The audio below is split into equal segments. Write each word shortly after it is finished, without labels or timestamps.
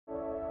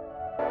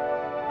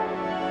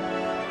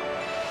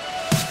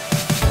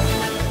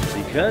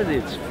Because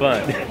it's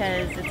fun.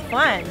 Because it's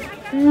fun.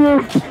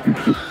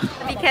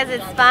 Because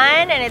it's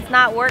fun and it's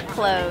not work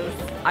clothes.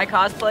 I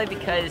cosplay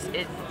because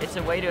it's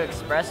a way to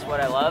express what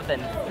I love,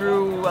 and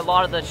through a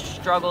lot of the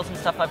struggles and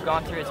stuff I've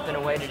gone through, it's been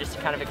a way to just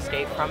kind of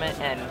escape from it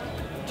and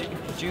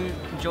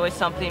enjoy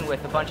something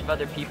with a bunch of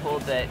other people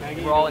that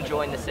we're all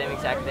enjoying the same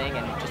exact thing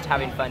and just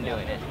having fun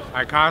doing it.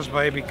 I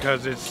cosplay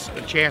because it's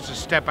a chance to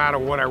step out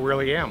of what I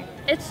really am.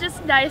 It's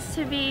just nice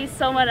to be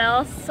someone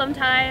else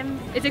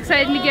sometimes. It's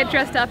exciting to get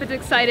dressed up. It's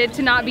excited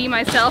to not be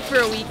myself for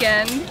a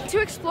weekend.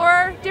 To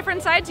explore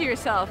different sides of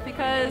yourself,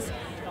 because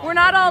we're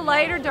not all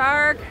light or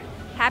dark,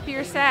 happy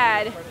or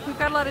sad. We've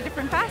got a lot of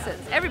different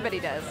facets. Everybody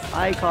does.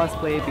 I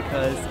cosplay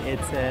because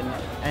it's an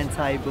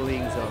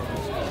anti-bullying zone,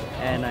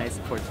 and I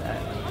support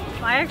that.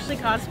 I actually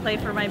cosplay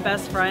for my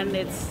best friend.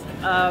 It's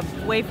a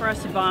way for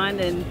us to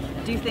bond and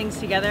do things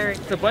together.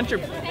 It's a bunch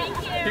of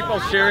people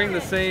sharing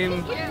the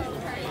same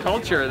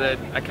culture that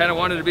I kind of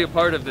wanted to be a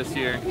part of this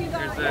year.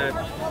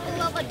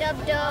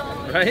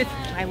 Right?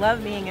 I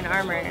love being in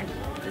armor.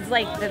 It's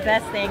like the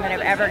best thing that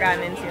I've ever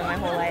gotten into in my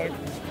whole life.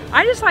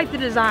 I just like the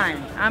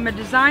design. I'm a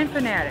design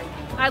fanatic.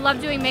 I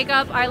love doing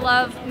makeup. I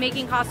love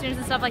making costumes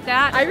and stuff like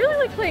that. I really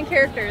like playing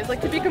characters.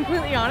 Like, to be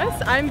completely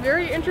honest, I'm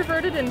very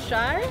introverted and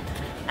shy.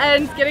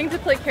 And getting to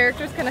play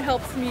characters kind of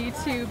helps me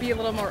to be a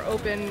little more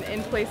open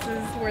in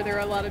places where there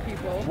are a lot of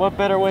people. What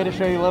better way to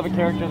show you love a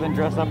character than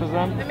dress up as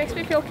them? It makes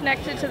me feel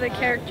connected to the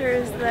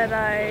characters that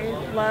I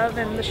love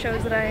and the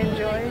shows that I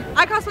enjoy.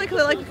 I cosplay because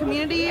I like the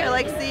community. I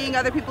like seeing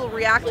other people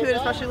react to it,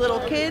 especially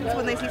little kids,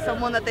 when they see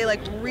someone that they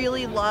like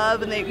really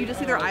love and you just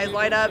see their eyes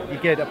light up. You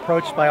get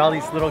approached by all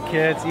these little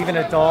kids, even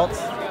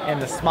adults, and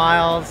the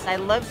smiles. I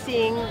love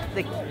seeing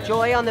the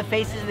joy on the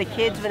faces of the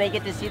kids when they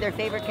get to see their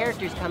favorite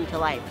characters come to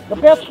life. The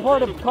best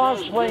part of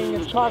cosplaying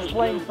is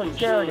cosplaying for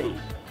charity.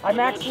 I'm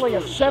actually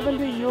a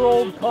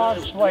 70-year-old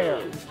cosplayer.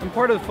 I'm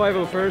part of the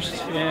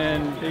 501st,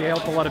 and they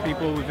help a lot of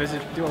people. We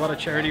do a lot of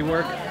charity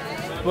work.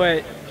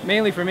 But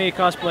mainly for me,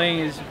 cosplaying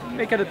is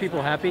make other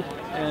people happy.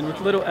 And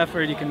with little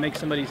effort, you can make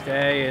somebody's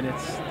day, and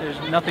there's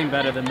nothing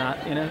better than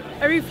that, you know?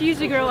 I refuse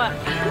to grow up.